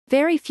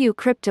very few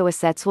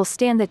cryptoassets will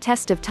stand the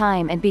test of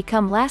time and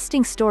become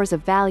lasting stores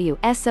of value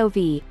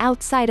 (SoV)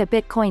 outside a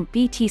Bitcoin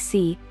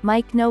BTC.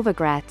 Mike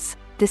Novogratz,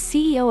 the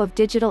CEO of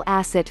digital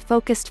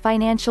asset-focused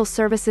financial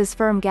services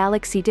firm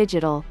Galaxy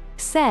Digital,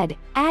 said,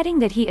 adding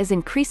that he is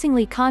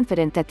increasingly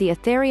confident that the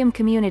Ethereum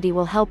community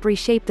will help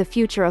reshape the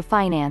future of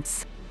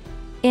finance.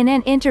 In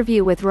an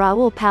interview with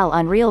Raoul Pal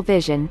on Real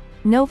Vision,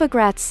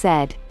 Novogratz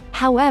said,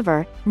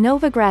 however,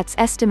 Novogratz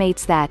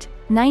estimates that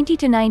 90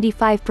 to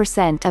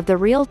 95% of the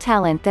real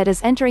talent that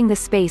is entering the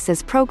space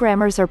as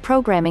programmers are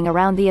programming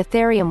around the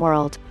Ethereum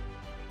world.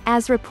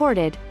 As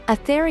reported,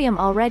 Ethereum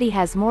already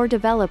has more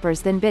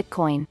developers than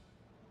Bitcoin.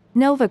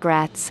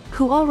 Novogratz,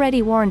 who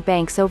already warned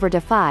banks over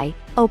DeFi,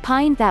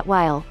 opined that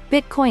while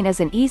Bitcoin is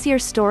an easier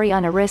story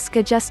on a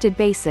risk-adjusted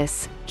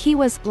basis, he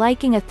was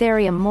liking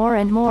Ethereum more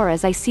and more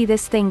as I see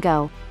this thing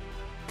go.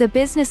 The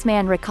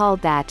businessman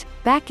recalled that,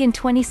 back in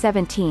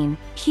 2017,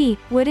 he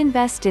would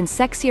invest in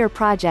sexier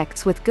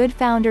projects with good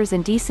founders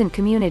and decent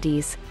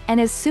communities, and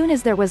as soon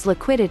as there was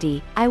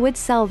liquidity, I would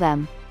sell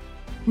them.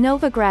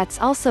 Novogratz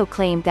also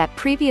claimed that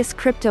previous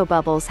crypto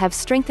bubbles have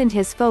strengthened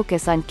his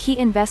focus on key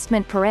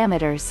investment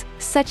parameters,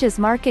 such as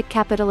market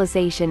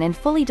capitalization and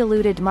fully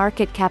diluted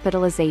market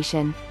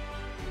capitalization.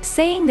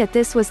 Saying that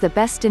this was the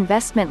best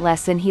investment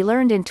lesson he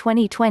learned in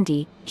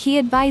 2020, he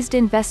advised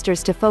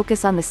investors to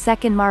focus on the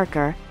second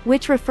marker,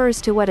 which refers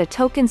to what a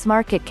token's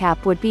market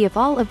cap would be if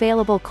all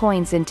available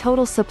coins in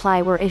total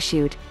supply were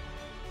issued.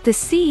 The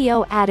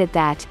CEO added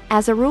that,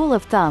 as a rule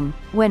of thumb,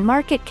 when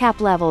market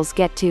cap levels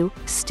get to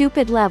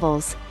stupid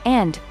levels,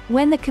 and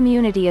when the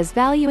community is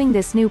valuing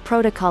this new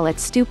protocol at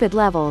stupid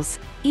levels,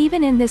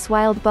 even in this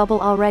wild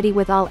bubble already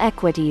with all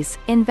equities,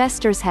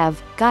 investors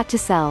have got to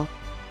sell.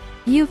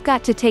 You've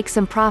got to take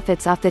some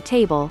profits off the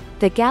table,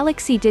 the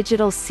Galaxy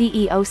Digital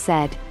CEO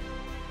said.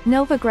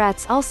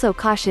 Novogratz also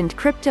cautioned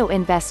crypto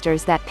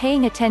investors that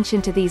paying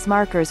attention to these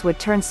markers would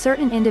turn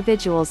certain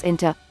individuals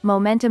into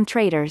momentum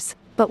traders,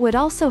 but would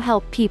also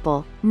help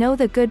people know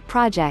the good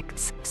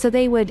projects, so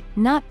they would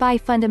not buy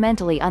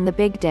fundamentally on the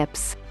big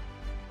dips.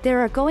 There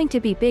are going to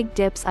be big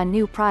dips on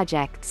new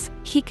projects,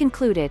 he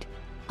concluded.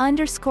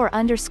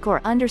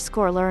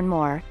 _____ learn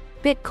more.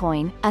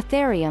 Bitcoin,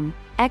 Ethereum,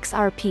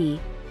 XRP,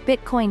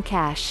 Bitcoin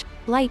Cash,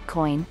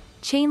 Litecoin,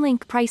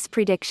 Chainlink Price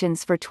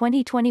Predictions for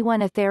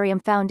 2021.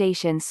 Ethereum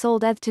Foundation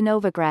sold ETH to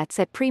Novogratz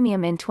at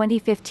premium in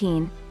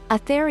 2015.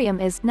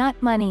 Ethereum is not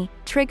money,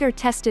 trigger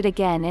tested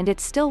again and it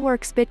still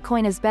works.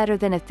 Bitcoin is better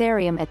than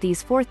Ethereum at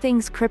these four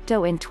things.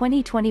 Crypto in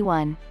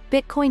 2021.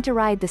 Bitcoin to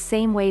ride the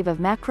same wave of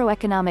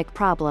macroeconomic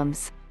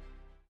problems.